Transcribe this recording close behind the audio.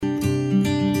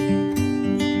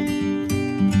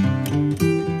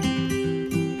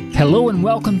Hello and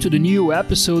welcome to the new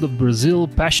episode of Brazil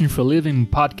Passion for Living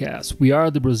podcast. We are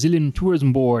the Brazilian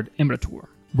Tourism Board, Embratur.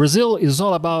 Brazil is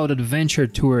all about adventure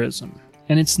tourism,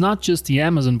 and it's not just the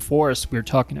Amazon forest we're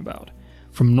talking about.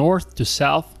 From north to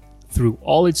south, through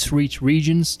all its rich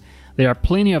regions, there are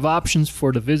plenty of options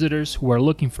for the visitors who are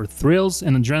looking for thrills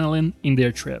and adrenaline in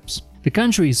their trips. The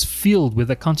country is filled with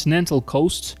a continental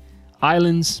coast,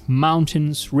 islands,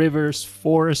 mountains, rivers,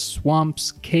 forests,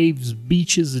 swamps, caves,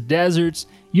 beaches, deserts,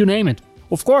 you name it.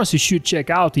 Of course, you should check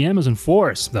out the Amazon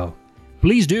forest, though.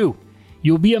 Please do.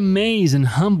 You'll be amazed and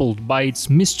humbled by its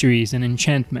mysteries and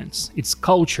enchantments, its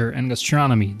culture and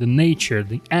gastronomy, the nature,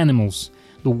 the animals,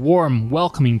 the warm,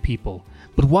 welcoming people.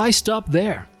 But why stop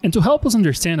there? And to help us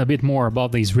understand a bit more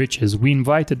about these riches, we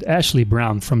invited Ashley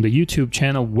Brown from the YouTube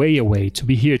channel Way Away to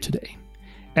be here today.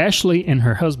 Ashley and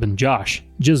her husband Josh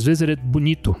just visited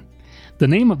Bonito. The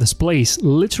name of this place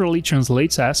literally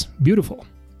translates as beautiful.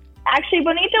 Actually,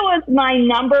 Bonito was my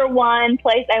number one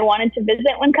place I wanted to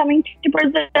visit when coming to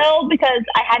Brazil because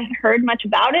I hadn't heard much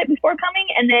about it before coming.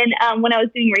 And then when I was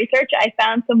doing research, I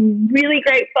found some really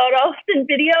great photos and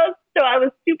videos. So I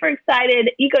was super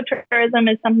excited.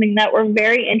 Ecotourism is something that we're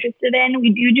very interested in.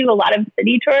 We do a lot of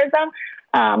city tourism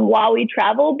while we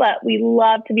travel, but we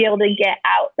love to be able to get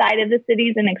outside of the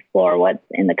cities and explore what's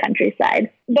in the countryside.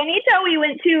 Bonito, we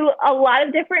went to a lot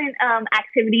of different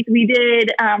activities. We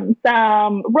did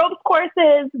some ropes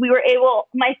courses.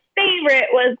 My favorite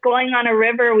was going on a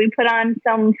river. We put on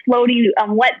some floaty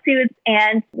wetsuits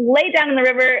and laid down in the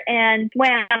river and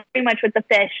swam pretty much with the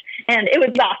fish. And it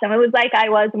was awesome. It was like I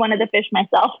was one of the fish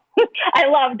myself. I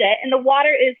loved it. And the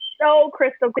water is so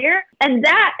crystal clear. And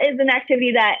that is an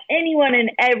activity that anyone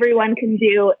and everyone can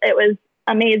do. It was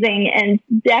amazing and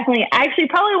definitely, actually,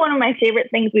 probably one of my favorite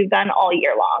things we've done all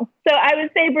year long. So I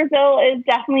would say Brazil is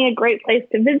definitely a great place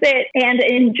to visit and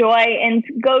enjoy and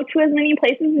go to as many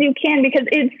places as you can because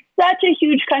it's such a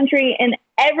huge country and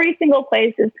every single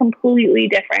place is completely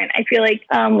different. I feel like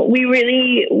we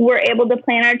really were able to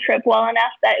plan our trip well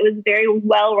enough that it was very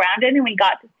well-rounded and we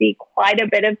got to see quite a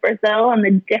bit of Brazil and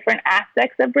the different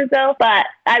aspects of Brazil. But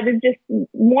I was just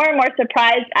more and more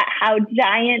surprised at how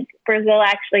giant Brazil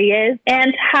actually is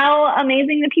and how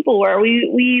amazing the people were.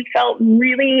 We felt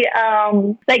really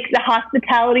like the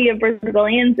hospitality of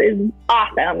Brazilians is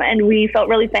awesome. And we felt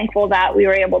really thankful that we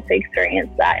were able to experience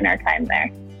that in our time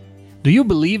there. Do you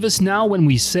believe us now when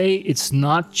we say it's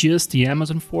not just the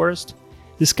Amazon forest?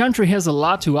 This country has a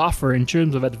lot to offer in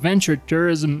terms of adventure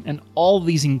tourism, and all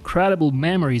these incredible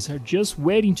memories are just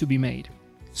waiting to be made.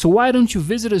 So why don't you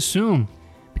visit us soon?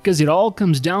 Because it all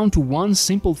comes down to one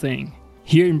simple thing.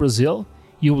 Here in Brazil,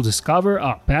 you will discover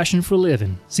our passion for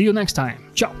living. See you next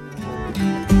time. Ciao!